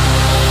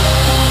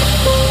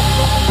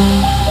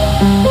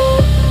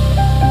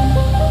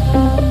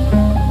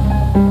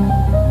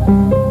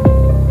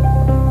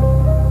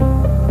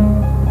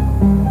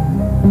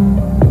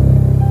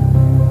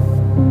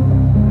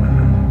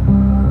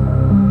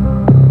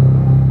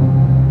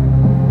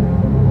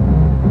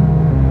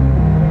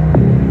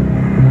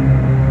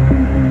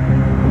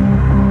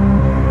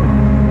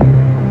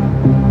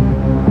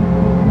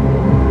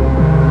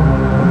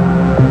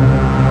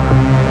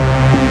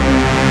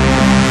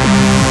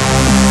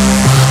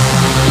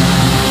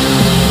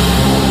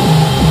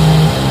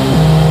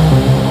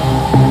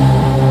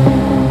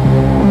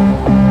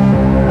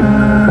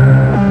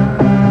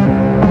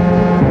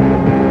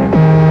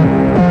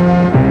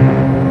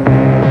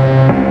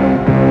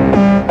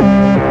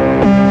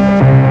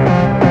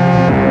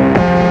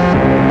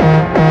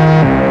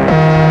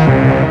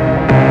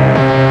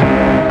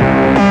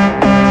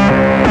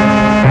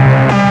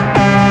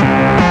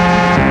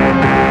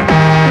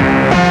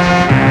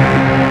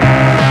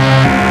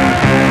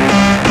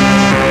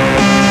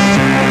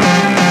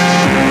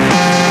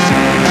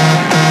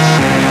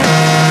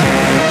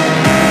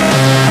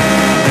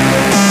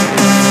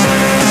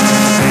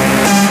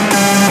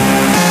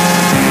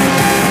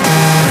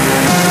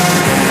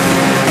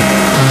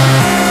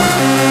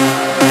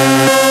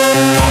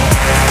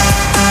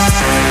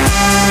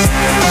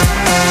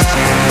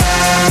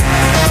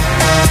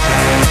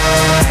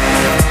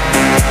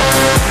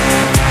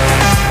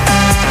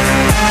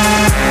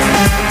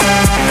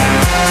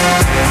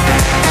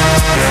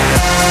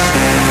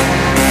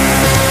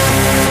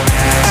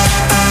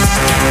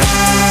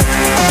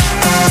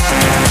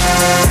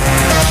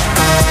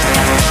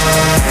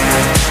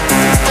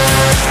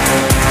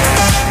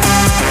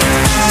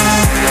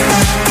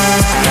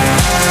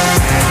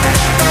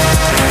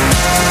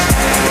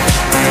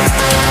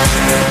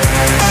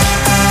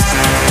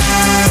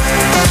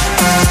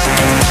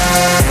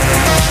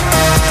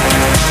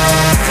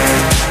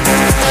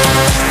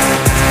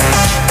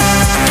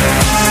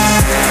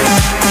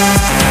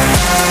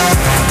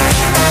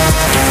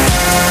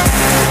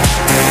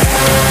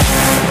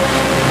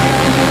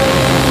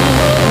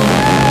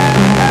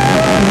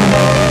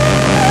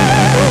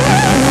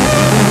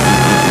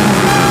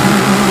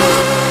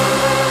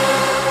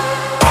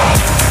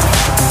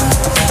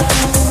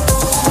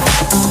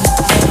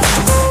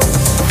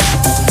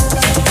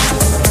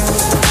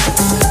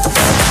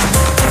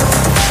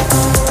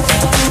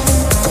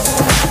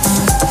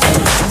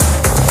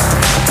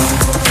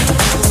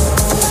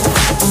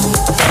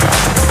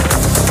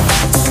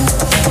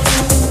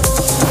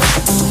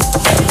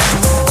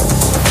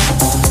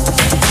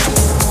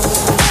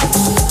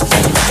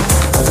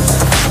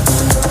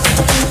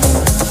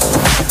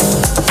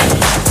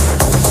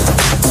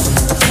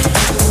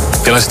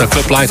 Je luistert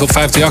naar Club Live op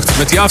 538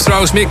 met die After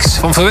Hours mix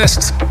van Van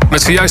West.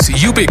 Met zojuist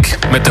Hiiigh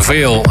met The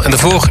Veil. En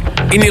daarvoor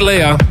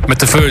Inilea met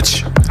The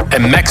Verge.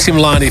 En Maxim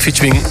Lani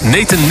featuring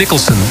Nathan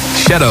Nicholson,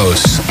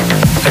 Shadows.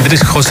 En dit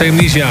is José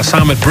Amnesia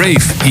samen met Brave,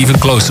 Even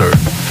Closer.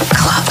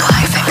 Club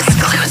Life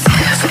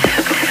exclusive.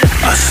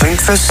 I think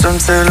there's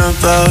something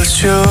about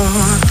you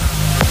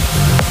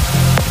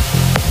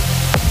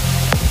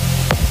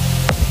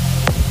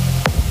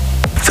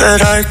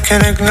that I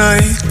can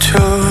ignite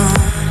to.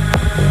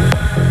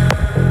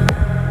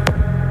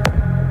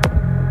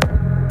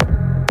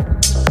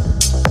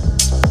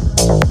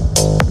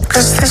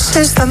 Cause this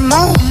is the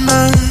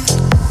moment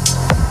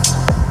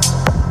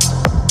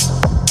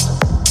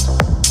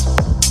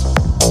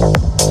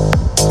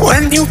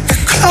when you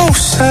get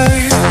closer.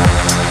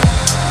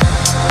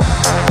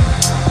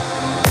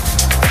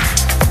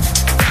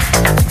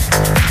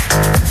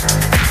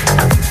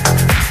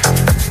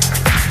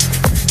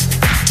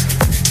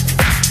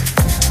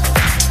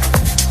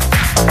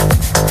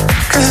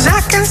 Cause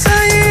I can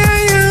see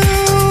you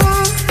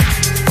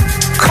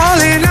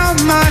calling out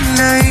my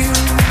name.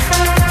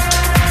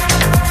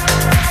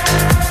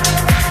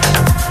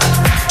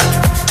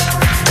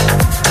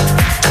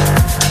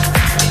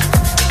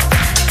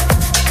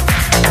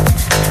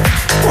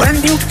 When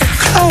you get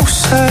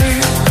closer,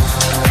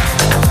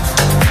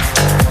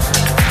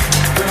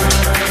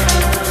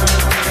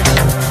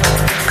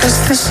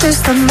 cause this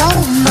is the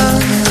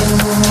moment